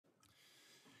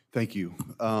Thank you.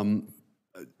 Mr.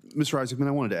 Issacman,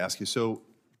 I wanted to ask you, so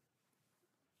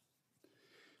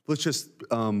let's just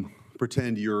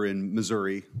pretend you're in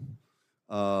Missouri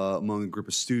among a group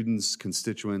of students,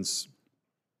 constituents,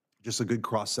 just a good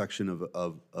cross-section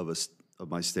of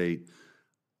my state.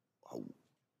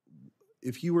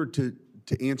 If you were to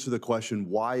answer the question,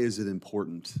 why is it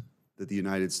important that the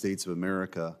United States of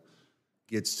America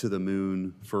gets to the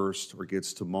moon first or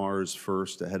gets to Mars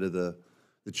first ahead of the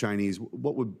Chinese,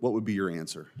 what would be your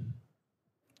answer?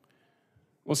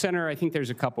 Well, Senator, I think there's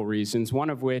a couple reasons,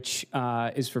 one of which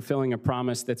is fulfilling a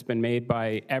promise that's been made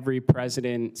by every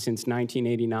president since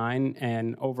 1989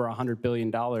 and over $100 billion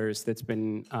that's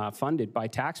been funded by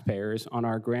taxpayers on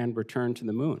our grand return to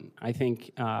the moon. I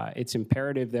think it's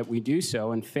imperative that we do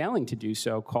so, and failing to do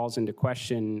so calls into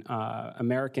question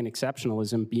American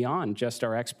exceptionalism beyond just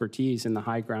our expertise in the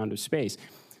high ground of space.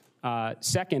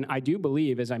 Second, I do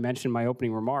believe, as I mentioned in my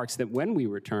opening remarks, that when we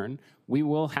return, we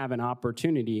will have an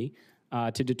opportunity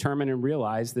to determine and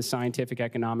realize the scientific,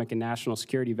 economic, and national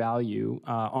security value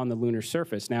on the lunar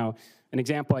surface. Now, an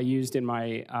example I used in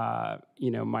my,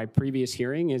 my previous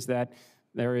hearing is that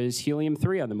there is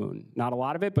helium-3 on the moon. Not a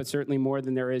lot of it, but certainly more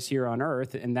than there is here on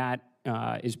Earth, and that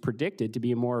is predicted to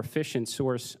be a more efficient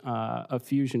source of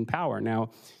fusion power.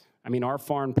 Now, I mean, our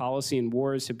foreign policy and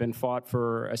wars have been fought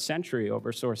for a century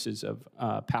over sources of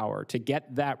power. To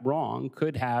get that wrong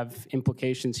could have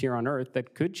implications here on Earth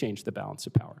that could change the balance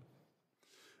of power.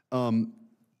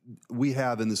 We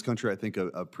have in this country, I think,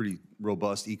 a pretty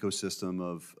robust ecosystem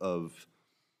of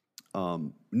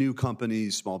new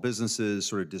companies, small businesses,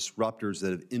 sort of disruptors that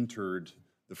have entered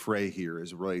the fray here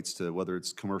as it relates to whether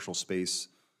it's commercial space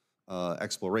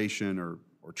exploration or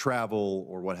travel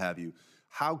or what have you.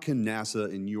 How can NASA,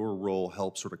 in your role,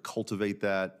 help sort of cultivate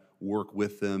that, work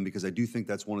with them? Because I do think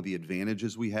that's one of the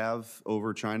advantages we have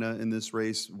over China in this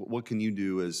race. What can you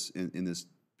do as in this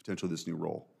potentially this new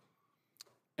role?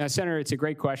 Senator, it's a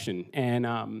great question, and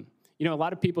a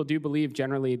lot of people do believe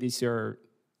generally these are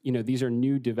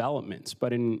new developments,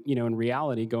 but in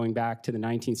reality, going back to the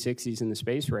 1960s in the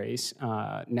space race,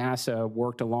 NASA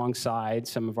worked alongside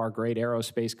some of our great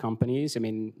aerospace companies. I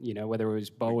mean, whether it was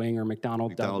Boeing or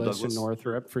McDonnell Douglas and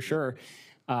Northrop, for sure,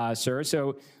 sir.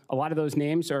 So a lot of those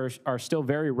names are still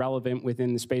very relevant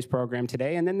within the space program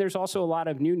today. And then there's also a lot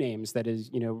of new names that is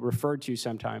referred to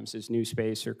sometimes as new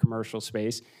space or commercial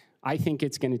space. I think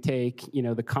it's going to take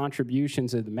the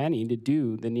contributions of the many to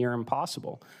do the near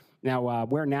impossible. Now,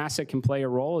 where NASA can play a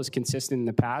role is consistent in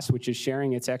the past, which is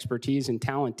sharing its expertise and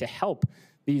talent to help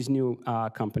these new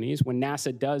companies. When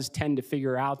NASA does tend to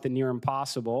figure out the near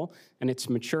impossible and it's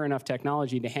mature enough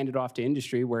technology to hand it off to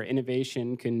industry where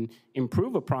innovation can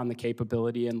improve upon the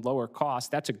capability and lower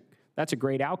cost, that's a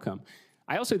great outcome.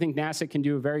 I also think NASA can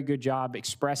do a very good job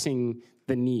expressing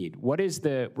the need. What is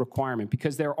the requirement?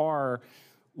 Because there are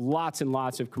lots and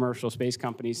lots of commercial space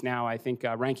companies now. I think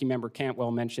Ranking Member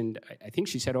Cantwell mentioned, I think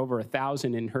she said over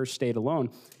 1,000 in her state alone.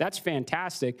 That's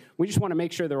fantastic. We just want to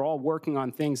make sure they're all working on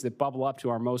things that bubble up to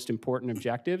our most important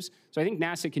objectives. So I think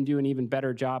NASA can do an even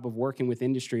better job of working with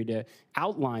industry to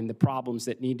outline the problems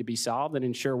that need to be solved and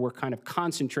ensure we're kind of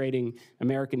concentrating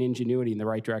American ingenuity in the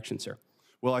right direction, sir.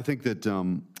 Well, I think that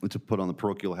to put on the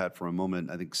parochial hat for a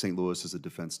moment, I think St. Louis is a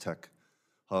defense tech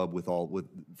hub with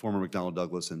former McDonnell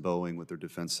Douglas and Boeing with their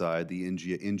defense side, the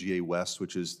NGA West,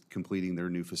 which is completing their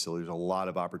new facility. There's a lot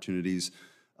of opportunities,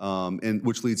 and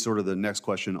which leads sort of the next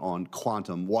question on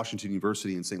quantum. Washington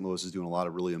University in St. Louis is doing a lot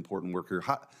of really important work here.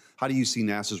 How do you see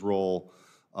NASA's role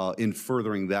in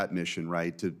furthering that mission,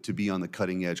 right, to be on the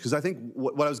cutting edge? Because I think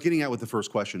what I was getting at with the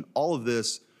first question, all of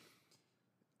this,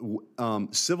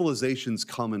 civilizations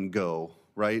come and go,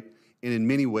 right? And in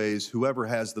many ways, whoever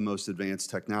has the most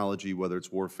advanced technology, whether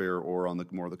it's warfare or on the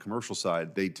more the commercial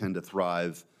side, they tend to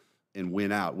thrive and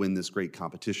win this great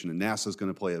competition. And NASA is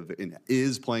going to play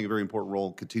is playing a very important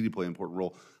role, continue to play an important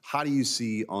role. How do you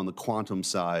see on the quantum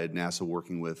side NASA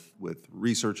working with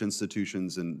research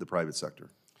institutions and the private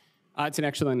sector? It's an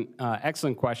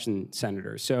excellent question,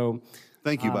 Senator. So,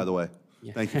 thank you, by the way.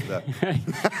 Yeah. Thank you for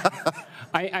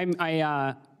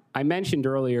that. I mentioned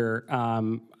earlier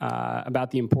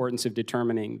about the importance of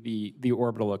determining the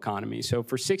orbital economy. So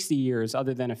for 60 years,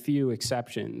 other than a few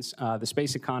exceptions, the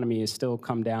space economy has still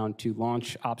come down to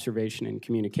launch, observation, and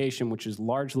communication, which is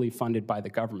largely funded by the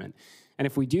government. And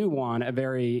if we do want a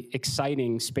very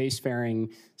exciting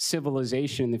spacefaring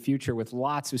civilization in the future with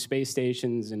lots of space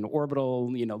stations and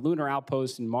orbital, lunar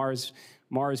outposts and Mars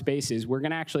bases, we're going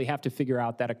to actually have to figure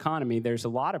out that economy. There's a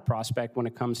lot of prospect when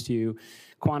it comes to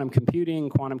quantum computing,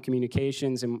 quantum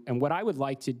communications, and what I would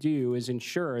like to do is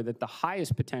ensure that the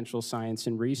highest potential science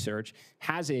and research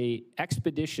has an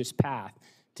expeditious path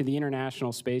to the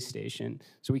International Space Station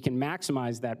so we can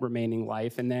maximize that remaining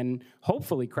life and then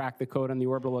hopefully crack the code on the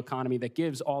orbital economy that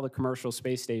gives all the commercial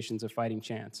space stations a fighting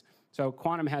chance. So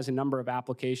quantum has a number of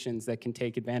applications that can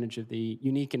take advantage of the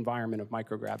unique environment of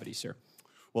microgravity, sir.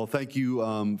 Well, thank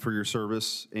you for your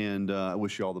service, and I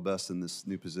wish you all the best in this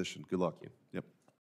new position. Good luck. Yep.